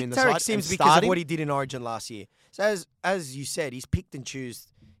include him in picked the Tariq side Sims and because start of him? what he did in Origin last year. So as you said, he's picked and choose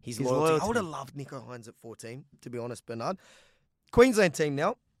his loyalty. I would have loved Nico Hines at 14, to be honest, Bernard. Queensland team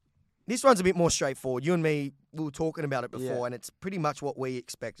now. This one's a bit more straightforward. You and me, we were talking about it before, and it's pretty much what we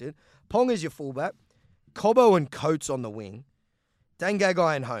expected. Ponga's your fullback. Cobbo and Coates on the wing.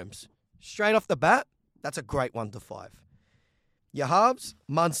 Dangagai and Holmes. Straight off the bat, that's a great 1 to 5. Your halves,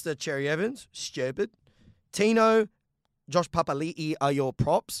 Munster, Cherry Evans, stupid. Tino, Josh Papali'i are your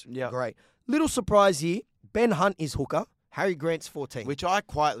props. Yeah. Great. Little surprise here, Ben Hunt is hooker. Harry Grant's 14. Which I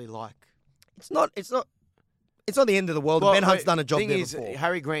quietly like. It's not the end of the world. Well, Ben Hunt's done a job thing there is, before.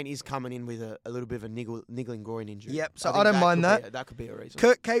 Harry Grant is coming in with a little bit of a niggling groin injury. Yep, so think I don't mind that. That could be a reason.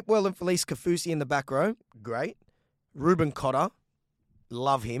 Kurt Capewell and Felice Kafusi in the back row. Great. Ruben Cotter.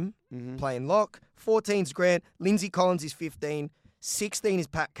 Love him. Mhm. Playing lock. 14's Grant. Lindsay Collins is 15. 16 is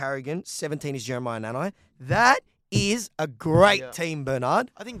Pat Carrigan. 17 is Jeremiah Nanai. That is a great team,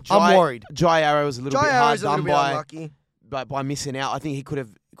 Bernard. I think I'm worried. Jai Arrow was a little bit hard Arrow's a little done bit unlucky. by missing out. I think he could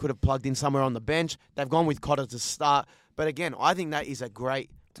have plugged in somewhere on the bench. They've gone with Cotter to start. But again, I think that is a great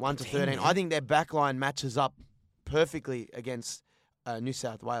 1 to 13. I think their backline matches up perfectly against New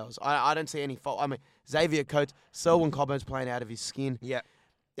South Wales. I don't see any fault. I mean, Xavier Coates, Selwyn Cobbo's playing out of his skin. Yeah.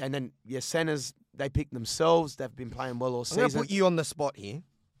 And then your centres, they pick themselves. They've been playing well all I'm season. going to put you on the spot here.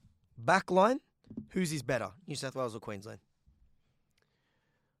 Backline, whose is better? New South Wales or Queensland?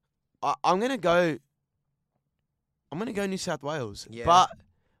 I'm going to go New South Wales. Yeah. But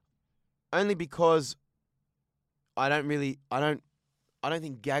only because I don't think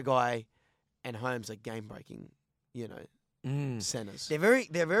Gagai and Holmes are game breaking, centres. They're very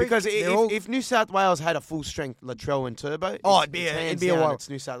Because if New South Wales had a full strength Latrell and Turbo, it'd be a while. It's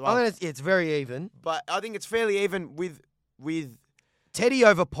New South Wales. it's very even. But I think it's fairly even with Teddy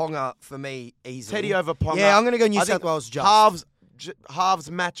over Ponga for me easily. Teddy over Ponga. Yeah, I'm going to go New I South think Wales just.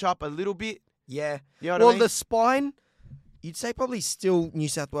 Halves match up a little bit. Yeah. You know what I Well, mean? the spine, you'd say probably still New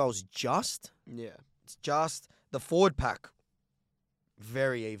South Wales just. Yeah. It's just. The forward pack,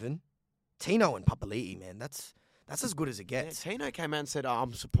 very even. Tino and Papali'i, man, that's as good as it gets. Tino came out and said,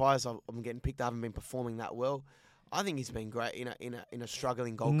 I'm surprised I'm getting picked. I haven't been performing that well. I think he's been great in a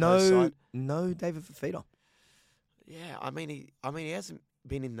struggling Gold Coast side. No David Fafita. Yeah, I mean he hasn't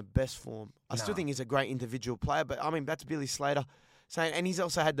been in the best form. I still No. think he's a great individual player, but I mean that's Billy Slater saying, and he's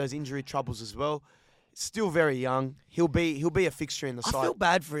also had those injury troubles as well. Still very young. He'll be a fixture in the I side. feel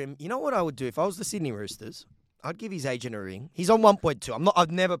bad for him. You know what I would do if I was the Sydney Roosters? I'd give his agent a ring. He's on 1.2.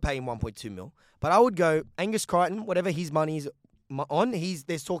 I'd never pay him 1.2 mil, but I would go Angus Crichton, whatever his money's on.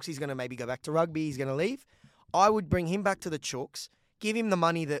 There's talks he's going to maybe go back to rugby. He's going to leave. I would bring him back to the Chooks, give him the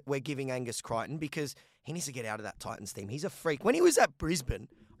money that we're giving Angus Crichton because he needs to get out of that Titans team. He's a freak. When he was at Brisbane,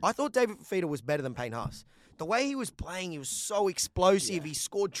 I thought David Fafita was better than Payne Haas. The way he was playing, he was so explosive. Yeah. He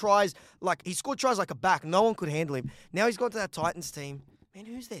scored tries like a back. No one could handle him. Now he's gone to that Titans team. Man,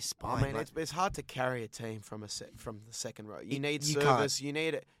 who's their spine? I mean, it's hard to carry a team from the second row. You need you service.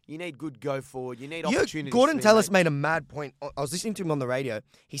 can't. You need good go forward. You need opportunities. Gordon to be Tallis made. made a mad point. I was listening to him on the radio.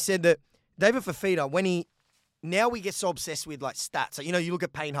 He said that David Fafita, now we get so obsessed with like stats. So, you look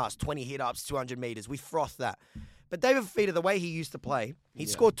at Payne Haas, 20 hit-ups, 200 metres. We froth that. But David Fafita, the way he used to play, he'd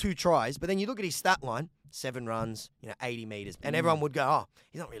scored 2 tries, but then you look at his stat line, 7 runs, 80 metres. And everyone would go, oh,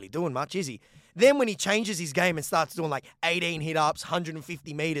 he's not really doing much, is he? Then when he changes his game and starts doing like 18 hit-ups,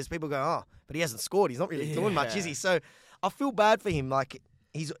 150 metres, people go, oh, but he hasn't scored. He's not really doing much, is he? So I feel bad for him. Like,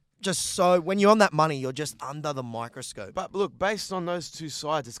 he's just so when you're on that money, you're just under the microscope. But look, based on those two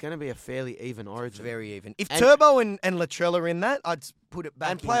sides, it's going to be a fairly even It's origin. very even. If Turbo and Latrell are in that, I'd put it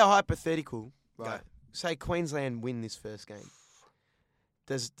back. And play a hypothetical. Right. Go. Say Queensland win this first game.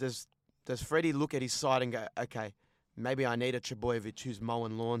 Does Freddy look at his side and go, okay, maybe I need a Trebojevic who's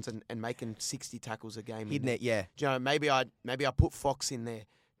mowing lawns and making 60 tackles a game? Hitting it, yeah. Do you know, maybe I put Fox in there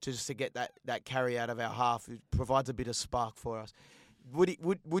just to get that carry out of our half, who provides a bit of spark for us.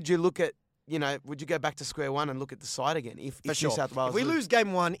 Would you look at, would you go back to square one and look at the side again if For sure. New South Wales If we lose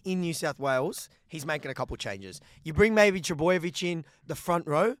game 1 in New South Wales, he's making a couple changes. You bring maybe Trebojevic in the front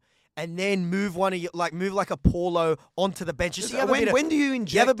row, and then move like a Paulo onto the bench. When do you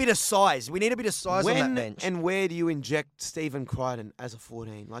inject? You have a bit of size. We need a bit of size on that bench. And where do you inject Stephen Crichton as a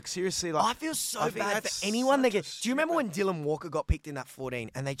 14? Like seriously, like I feel so bad for anyone that gets. Do you remember when Dylan Walker got picked in that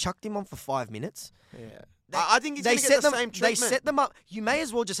 14 and they chucked him on for 5 minutes? Yeah, I think he's going to get the same treatment. They set them up. You may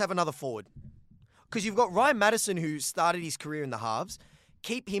as well just have another forward, because you've got Ryan Madison, who started his career in the halves.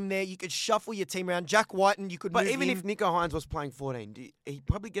 Keep him there. You could shuffle your team around. Jack Whiten, you could. But move even him. if Nico Hines was playing 14, he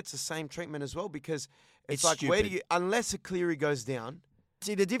probably gets the same treatment as well, because it's like, stupid. where do you, unless a Cleary goes down,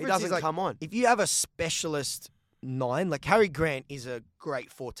 See, the it difference doesn't is like, come on. if you have a specialist 9, like Harry Grant is a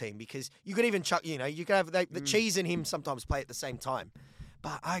great 14, because you could even chuck, you could have the Cheese and him sometimes play at the same time.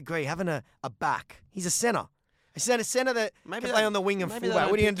 But I agree, having a back, he's a centre. A centre that can play on the wing and fullback.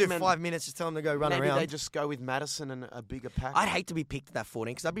 What are you going to do, 5 minutes, just tell him to go run around? Maybe they just go with Madison and a bigger pack. I'd hate to be picked at that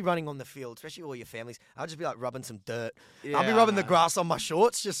 14, because I'd be running on the field, especially all your families. I'd just be like rubbing some dirt. Yeah, I'd be rubbing the grass on my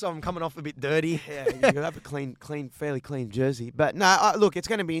shorts just so I'm coming off a bit dirty. Yeah, you could have a fairly clean jersey. But no, look, it's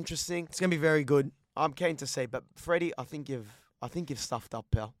going to be interesting. It's going to be very good. I'm keen to see. But Freddie, I think you've stuffed up,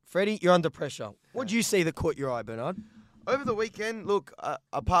 pal. Freddie, you're under pressure. What do you see that caught your eye, Bernard? Over the weekend, look,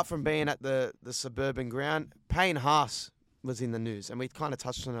 apart from being at the suburban ground, Payne Haas was in the news, and we kind of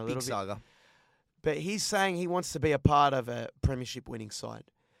touched on it a little Big saga. But he's saying he wants to be a part of a premiership winning side.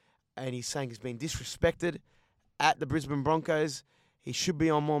 And he's saying he's been disrespected at the Brisbane Broncos. He should be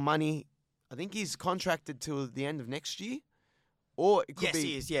on more money. I think he's contracted till the end of next year. Or it could be. Yes,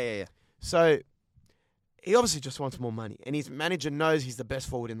 he is. Yeah. So he obviously just wants more money. And his manager knows he's the best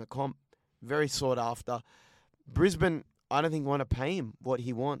forward in the comp. Very sought after. Brisbane, I don't think want to pay him what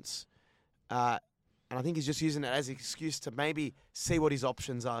he wants. And I think he's just using it as an excuse to maybe see what his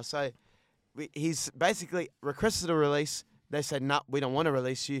options are. So he's basically requested a release. They said, no, we don't want to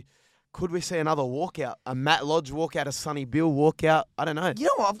release you. Could we see another walkout? A Matt Lodge walkout, a Sonny Bill walkout? I don't know. You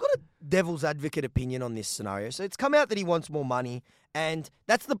know what? I've got a devil's advocate opinion on this scenario. So it's come out that he wants more money, and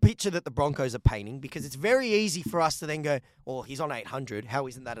that's the picture that the Broncos are painting, because it's very easy for us to then go, well, he's on 800. How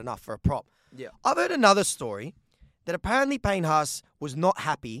isn't that enough for a prop? Yeah. I've heard another story that apparently Payne Haas was not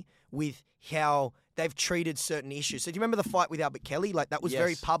happy with how they've treated certain issues. So do you remember the fight with Albert Kelly? Like, that was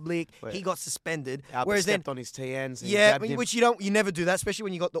very public. Where he got suspended. Albert whereas stepped then, on his TNs. And yeah, jabbed him. which you never do that, especially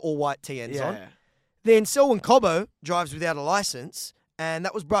when you got the all-white TNs on. Yeah. Then Selwyn Cobbo drives without a license, and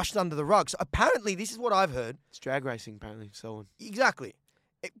that was brushed under the rug. So apparently, this is what I've heard. It's drag racing, apparently, Selwyn. Exactly.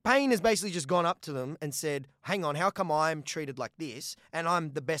 Payne has basically just gone up to them and said, hang on, how come I'm treated like this, and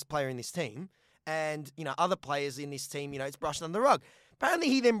I'm the best player in this team, and, other players in this team, it's brushed under the rug. Apparently,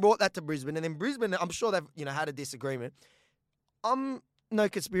 he then brought that to Brisbane, and then Brisbane, I'm sure they've, had a disagreement. I'm no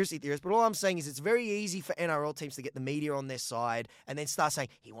conspiracy theorist, but all I'm saying is it's very easy for NRL teams to get the media on their side and then start saying,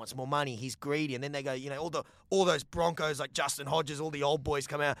 he wants more money, he's greedy, and then they go, all those Broncos like Justin Hodges, all the old boys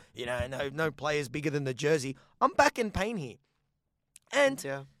come out, no players bigger than the jersey. I'm backing Payne here. And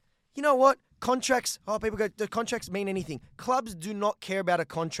you know what? Contracts, people go, do contracts mean anything? Clubs do not care about a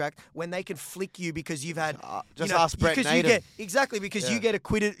contract when they can flick you because you've had... just ask Brett Naden. You get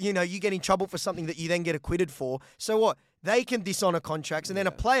acquitted, you get in trouble for something that you then get acquitted for. So what? They can dishonour contracts, and then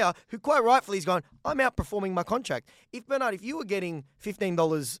a player who quite rightfully is going, I'm outperforming my contract. If you were getting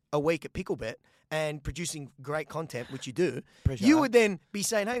 $15 a week at Picklebet and producing great content, which you do, you would then be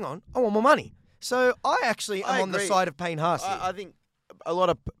saying, hang on, I want more money. So I actually am on the side of Payne Haas here. I think a lot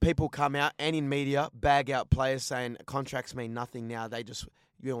of people come out and in media bag out players saying contracts mean nothing now. They just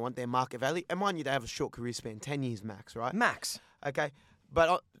want their market value. And mind you, they have a short career span, 10 years max, right? Max. Okay.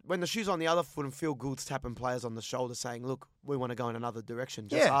 But when the shoe's on the other foot and Phil Gould's tapping players on the shoulder saying, look, we want to go in another direction.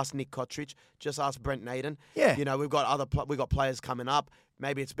 Just ask Nick Kotrich. Just ask Brent Naden. Yeah. We've got players coming up.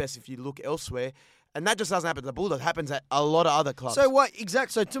 Maybe it's best if you look elsewhere. And that just doesn't happen at the Bulldogs. It happens at a lot of other clubs. So what?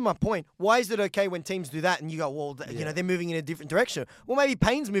 Exactly. So to my point, why is it okay when teams do that and you go, well, they're moving in a different direction? Well, maybe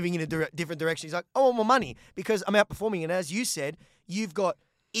Payne's moving in a different direction. He's like, I want more money because I'm outperforming. And as you said, you've got,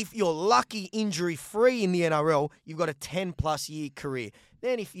 if you're lucky injury-free in the NRL, you've got a 10-plus year career.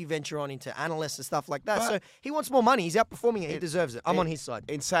 Then if you venture on into analysts and stuff like that. But- So he wants more money. He's outperforming it. He deserves it. I'm on his side.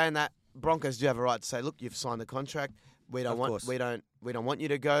 In saying that, Broncos do have a right to say, look, you've signed the contract. We don't Of want course. we don't want you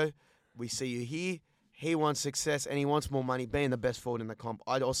to go. We see you here. He wants success and he wants more money, being the best forward in the comp.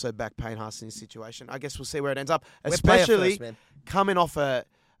 I'd also back Payne Haas in this situation. I guess we'll see where it ends up. We're player Especially first, man. coming off a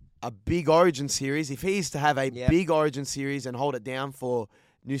big Origin series. If he's to have a Yep. big Origin series and hold it down for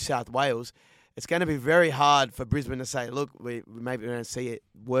New South Wales, it's going to be very hard for Brisbane to say, look, we maybe don't see it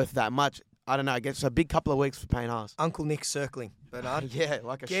worth that much. I don't know. I guess it's a big couple of weeks for Payne Haas. Uncle Nick circling. Bernard. Yeah,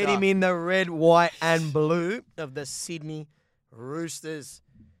 like a Get shark. him in the red, white, and blue of the Sydney Roosters.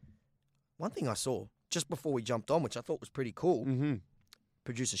 One thing I saw just before we jumped on, which I thought was pretty cool, Mm-hmm.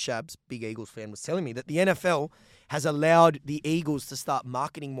 producer Shabs, big Eagles fan, was telling me that the NFL has allowed the Eagles to start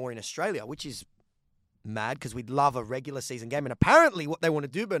marketing more in Australia, which is mad because we'd love a regular season game. And apparently what they want to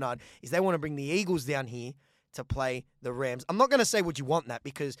do, Bernard, is they want to bring the Eagles down here to play the Rams. I'm not going to say would you want that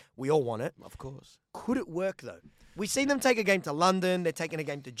because we all want it. Of course. Could it work, though? We've seen them take a game to London. They're taking a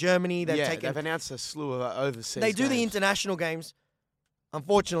game to Germany. They've announced a slew of overseas They do the games. international games.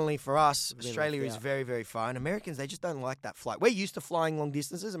 Unfortunately for us, Been Australia left is out. very, very far. And Americans, they just don't like that flight. We're used to flying long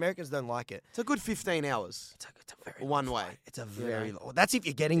distances. Americans don't like it. It's a good 15 hours. It's a very One long way. flight. It's a You very know. long. That's if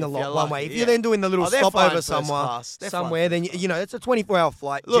you're getting If a lot you're one way. lucky, If yeah. you're then doing the little Oh, they're flying stopover first somewhere, class. They're flying somewhere, then first class. you know it's a 24-hour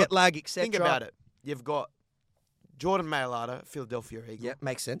flight, Look, jet lag, etc. Think about it. You've got Jordan Mailata, Philadelphia Eagle. Yeah,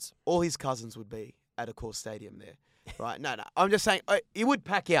 makes sense. All his cousins would be at a core stadium there, right? No. I'm just saying, it would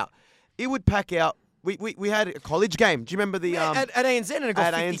pack out. It would pack out. We had a college game. Do you remember the at ANZ, and it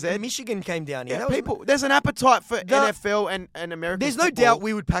got at 50. ANZ? Michigan came down here. Yeah, That was- people. There's an appetite for NFL and American. There's no football. doubt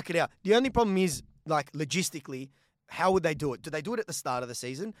we would pack it out. The only problem is, like, logistically, how would they do it? Do they do it at the start of the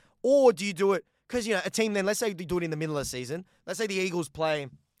season? Or do you do it, because, you know, a team then, let's say they do it in the middle of the season. Let's say the Eagles play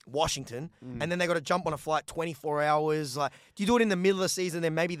Washington, and then they got to jump on a flight 24 hours. Like, do you do it in the middle of the season?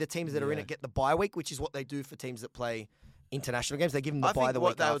 Then maybe the teams that are in Yeah. it get the bye week, which is what they do for teams that play international games. They give them the I bye think the what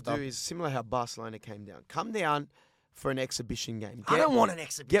week they'll after. do is similar how Barcelona came down. Come down for an exhibition game. I don't want an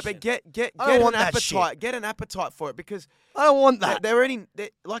exhibition. But get I don't an want that appetite. shit. Get an appetite for it because I don't want that. they're already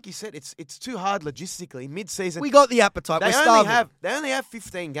like you said. It's too hard logistically. Mid-season, We got the appetite. they We're only starving. have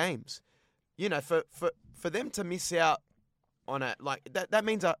 15 games. You know, for them to miss out on that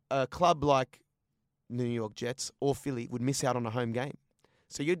means a club like New York Jets or Philly would miss out on a home game.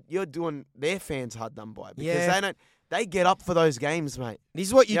 So you're doing their fans hard done by because Yeah. they get up for those games, mate. This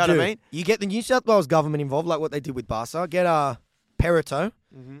is what you You know do. what I mean? You get the New South Wales government involved, like what they did with Barca. Get Perito.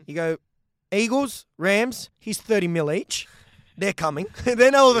 Mm-hmm. You go, Eagles, Rams, here's 30 mil each. They're coming.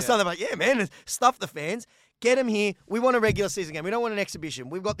 Then all of a sudden they're like, yeah, man, stuff the fans. Get them here. We want a regular season game. We don't want an exhibition.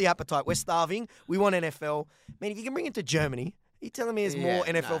 We've got the appetite. We're starving. We want NFL. Man, if you can bring it to Germany, are you telling me there's more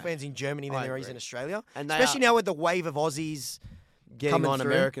Yeah, NFL no. fans in Germany than I there is agree. in Australia? And they Especially are now with the wave of Aussies. getting coming on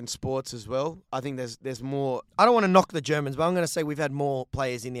through. American sports as well. I think there's more. I don't want to knock the Germans, but I'm going to say we've had more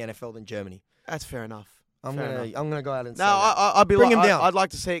players in the NFL than Germany. That's fair enough. I'm Fair going enough. to go out and say No, that. I'd be Bring like, him down. I'd like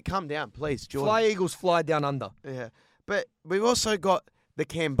to see it come down, please, Jordan. Fly Eagles, fly down under. Yeah, but we've also got the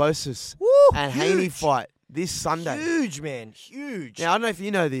Cambosis Woo, and huge. Haney fight this Sunday. Huge, man. Huge. Now I don't know if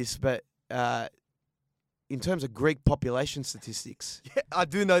you know this, but in terms of Greek population statistics, I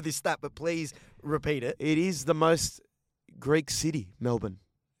do know this stat, but please repeat it. it is the most Greek city, Melbourne.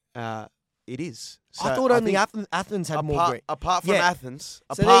 It is. So I thought only think Athens had more Greek. apart from Yeah. Athens.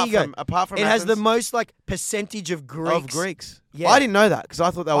 So there you go. Apart from It has the Athens, most like percentage of Greeks. of Greeks. Yeah. I didn't know that because I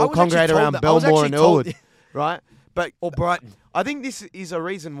thought they I were was actually congregated told around that. I was Belmore actually and told- Elwood, right? But Or Brighton. I think this is a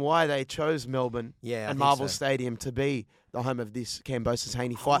reason why they chose Melbourne Yeah, I and think Marvel so. Stadium to be the home of this Cambosis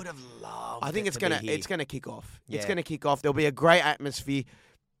Haney I fight. would have loved. I think it it's to be gonna here. it's gonna kick off. It's Yeah. gonna kick off. There'll be a great atmosphere.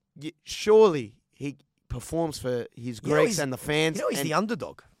 Surely he performs for his You know Greeks he's- and the fans. You know he's and- the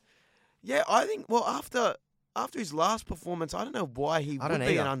underdog. yeah, I think. Well, after his last performance, I don't know why he I would don't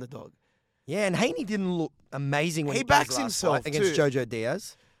be an either. underdog. Yeah, and Haney didn't look amazing when He he, played backs his last himself fight against too. Jojo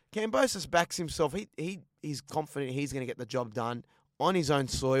Diaz. Cambosis backs himself. He's confident he's going to get the job done on his own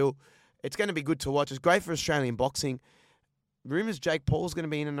soil. It's going to be good to watch. It's great for Australian boxing. Rumours Jake Paul's going to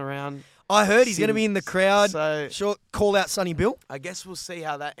be in and around. I heard he's going to be in the crowd. So Sure, call out Sonny Bill. I guess we'll see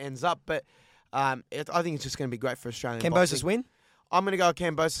how that ends up. But I think it's just going to be great for Australian Cambosis boxing. win. I'm going to go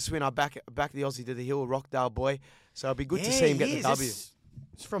Cambosis win. I back the Aussie to the hill, Rockdale boy. So it'll be good to see him get the W.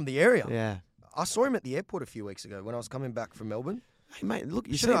 It's from the area. Yeah. I saw him at the airport a few weeks ago when I was coming back from Melbourne. Hey, mate, look,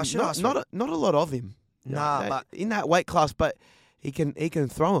 you Should've- I see, should've not, asked not, for a, not a lot of him. Nah, but in that weight class, but he can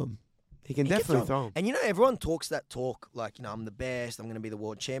throw him. He can He can definitely throw throw him. And everyone talks that talk, like, I'm the best, I'm going to be the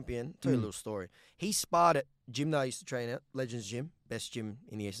world champion. Tell you a little story. He sparred at gym that I used to train at, Legends Gym, best gym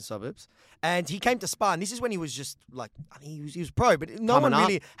in the eastern suburbs. And he came to spar, and this is when he was just like, I mean, he was pro, but no Coming one up.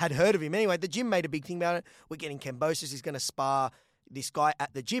 really had heard of him. Anyway, the gym made a big thing about it. We're getting Kambosos, he's going to spar this guy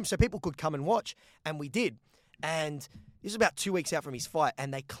at the gym, so people could come and watch, and we did. And this was about 2 weeks out from his fight,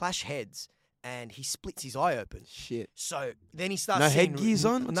 and they clash heads. And he splits his eye open. Shit. So then he starts No seeing... headgears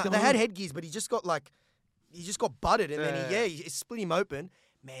on? What's No, going they had on? headgears, but he just got butted, and then he split him open.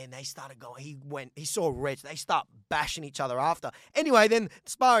 Man, they started going. He saw reds. They start bashing each other after. Anyway, then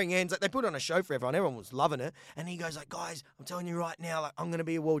sparring ends. Like, they put on a show for everyone. Everyone was loving it. And he goes like, guys, I'm telling you right now, like, I'm going to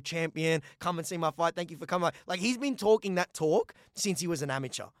be a world champion. Come and see my fight. Thank you for coming. Like, he's been talking that talk since he was an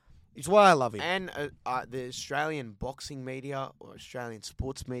amateur. It's why I love him. And the Australian boxing media or Australian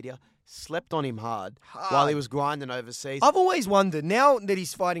sports media slept on him hard while he was grinding overseas. I've always wondered, now that he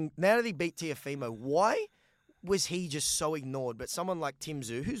beat Teofimo, why was he just so ignored? But someone like Tim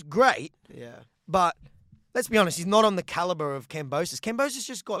Tszyu, who's great, but let's be honest, he's not on the caliber of Kambosos. Kambosos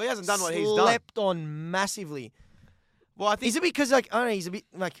just got he hasn't done what he's done. Slept on massively. Well, I think Is it because, like, I don't know, he's a bit,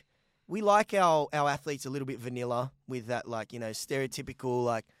 like, we like our athletes a little bit vanilla with that, like, stereotypical,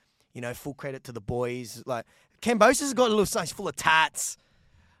 like, full credit to the boys. Like, Kambosos has got a little something, he's full of tats.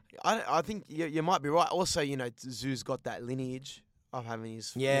 I think you might be right. Also, Zoo's got that lineage of having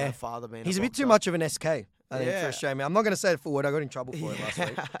his father being. He's a bit boxer. too much of an SK, I think, for Australia. I'm not going to say the full word. I got in trouble for it last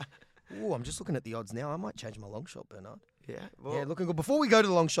week. Ooh, I'm just looking at the odds now. I might change my long shot, Bernard. Yeah, Looking good. Before we go to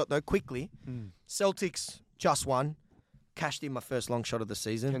the long shot, though, quickly, Celtics just won. Cashed in my first long shot of the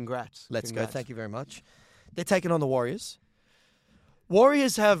season. Congrats. Let's go. Thank you very much. They're taking on the Warriors.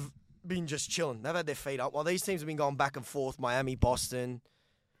 Warriors have been just chilling. They've had their feet up while these teams have been going back and forth. Miami, Boston.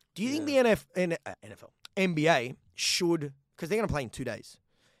 Do you think the NFL, NBA should, because they're going to play in 2 days,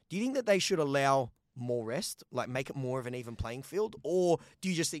 do you think that they should allow more rest, like make it more of an even playing field, or do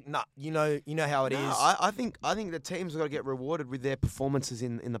you just think, you know how it is? I think the teams have got to get rewarded with their performances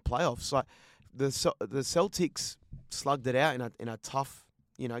in the playoffs. Like the Celtics slugged it out in a tough,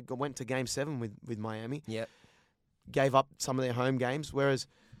 went to Game 7 with Miami. Yeah, gave up some of their home games, whereas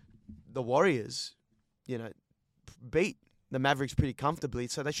the Warriors, beat the Mavericks pretty comfortably,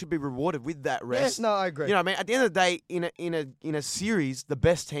 so they should be rewarded with that rest. Yeah, no, I agree. I mean, at the end of the day, in a series, the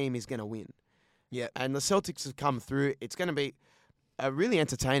best team is going to win. Yeah, and the Celtics have come through. It's going to be a really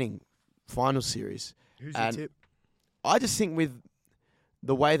entertaining final series. Who's your tip? I just think with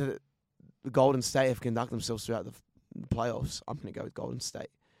the way that the Golden State have conducted themselves throughout the playoffs, I'm going to go with Golden State.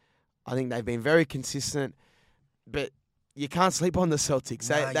 I think they've been very consistent, but you can't sleep on the Celtics.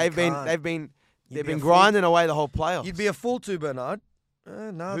 They've been grinding away the whole playoffs. You'd be a fool too, Bernard.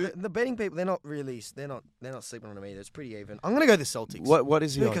 The betting people, they're not sleeping on them either. It's pretty even. I'm going to go the Celtics. What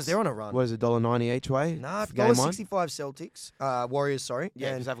is the because they're on a run. What is it, $1.90 each way? Nah, $1.65 Celtics. Warriors, sorry.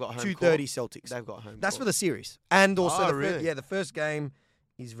 Yeah, and they've got home $2.30 Celtics. They've got home That's court. for the series. And also, really? the first game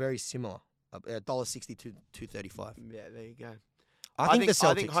is very similar. $1.60 to $2.35. Yeah, there you go. I think the Celtics.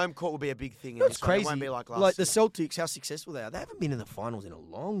 I think home court will be a big thing. It's crazy. It won't be like last Like the year. Celtics, how successful they are. They haven't been in the finals in a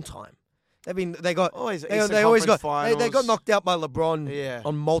long time. They got Always they always got finals. they got knocked out by LeBron Yeah.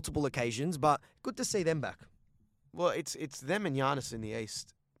 on multiple occasions, but good to see them back. Well, it's them and Giannis in the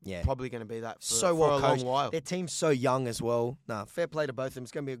East. Yeah, Probably going to be that for, so for well a long coached. while. Their team's so young as well. Nah, fair play to both of them.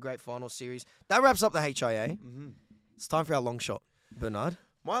 It's going to be a great final series. That wraps up the HIA. Mm-hmm. It's time for our long shot, Bernard.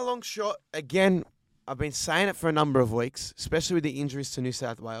 My long shot, again, I've been saying it for a number of weeks, especially with the injuries to New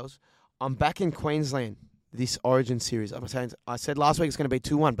South Wales. I'm back in Queensland this Origin series. I said last week it's going to be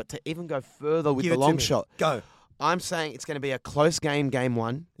 2-1, but to even go further with Give the it to long me. shot, Go. I'm saying it's going to be a close game, game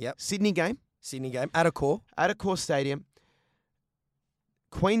 1. Yep. Sydney game. Sydney game at a core. At a core stadium.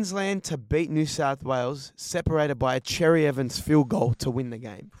 Queensland to beat New South Wales, separated by a Cherry Evans field goal to win the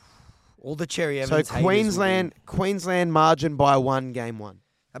game. All the Cherry Evans. So Queensland margin by 1, game 1.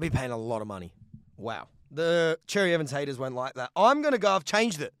 I'd be paying a lot of money. Wow. The Cherry Evans haters won't like that. I'm going to go. I've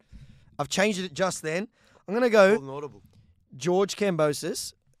changed it just then. I'm going to go Audible. George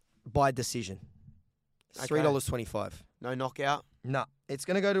Kambosos by decision. Okay. $3.25. No knockout. No, it's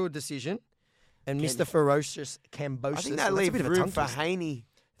going to go to a decision. And Can- Mr. Ferocious Kambosos. I think that's that a leaves bit of a room tongue for twister. Haney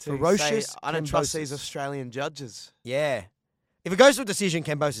to Ferocious say, I don't trust Kambosos. these Australian judges. Yeah. If it goes to a decision,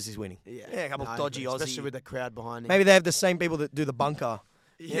 Kambosos is winning. Yeah, a couple No, of dodgy Aussie. especially with the crowd behind him. Maybe they have the same people that do the bunker.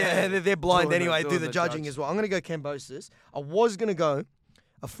 Yeah, they're blind Doing anyway. the- Do doing the the judging judge. as well. I'm going to go Kambosos. I was going to go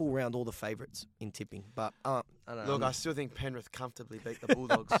a full round, all the favourites in tipping, but I don't know. Look, I still think Penrith comfortably beat the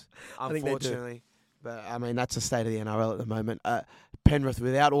Bulldogs, think they do. unfortunately. But, I mean, that's the state of the NRL at the moment. Penrith,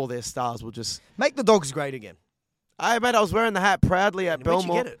 without all their stars, will just... Make the Dogs great again. Hey, mate, I was wearing the hat proudly at Where'd you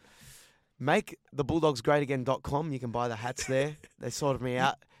Belmore. get it? Make the bulldogsgreatagain.com. You can buy the hats there. They sorted me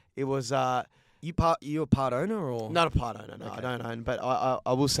out. It was You a part owner or not a part owner. No, Okay. I don't own. But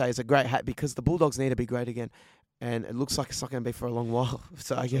I will say it's a great hat because the Bulldogs need to be great again, and it looks like it's not going to be for a long while.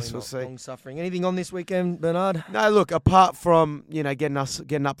 So I guess we'll see. Long suffering. Anything on this weekend, Bernard? No, look. Apart from getting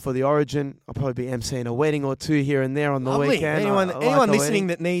up for the Origin, I'll probably be emceeing a wedding or two here and there on the Lovely. weekend. Anyone I like a listening wedding.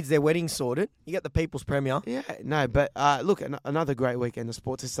 that needs their wedding sorted, you get the People's Premier. Yeah, no, but look, another great weekend of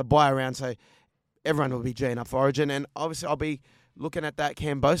sports. It's the buy around, so everyone will be G'ing up for Origin, and obviously I'll be looking at that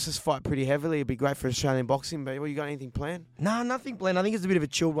Cambosis fight pretty heavily. It'd be great for Australian boxing, but you got anything planned? No, nothing planned. I think it's a bit of a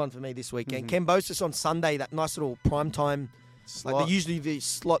chilled one for me this weekend. Cambosis on Sunday, that nice little prime time. Like usually the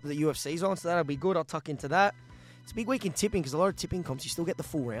slot that the UFC's on, so that'll be good. I'll tuck into that. It's a big week in tipping because a lot of tipping comps, you still get the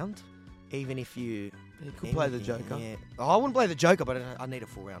full round, even if you... You could play the Joker. Yeah. Oh, I wouldn't play the Joker, but I need a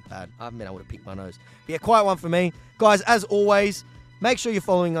full round pad. I haven't been able to pick my nose. But yeah, quiet one for me. Guys, as always, make sure you're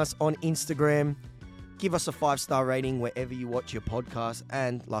following us on Instagram. Give us a 5-star rating wherever you watch your podcast.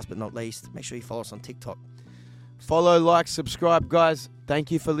 And last but not least, make sure you follow us on TikTok. Follow, like, subscribe, guys.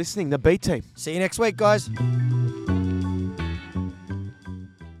 Thank you for listening. The B Team. See you next week, guys.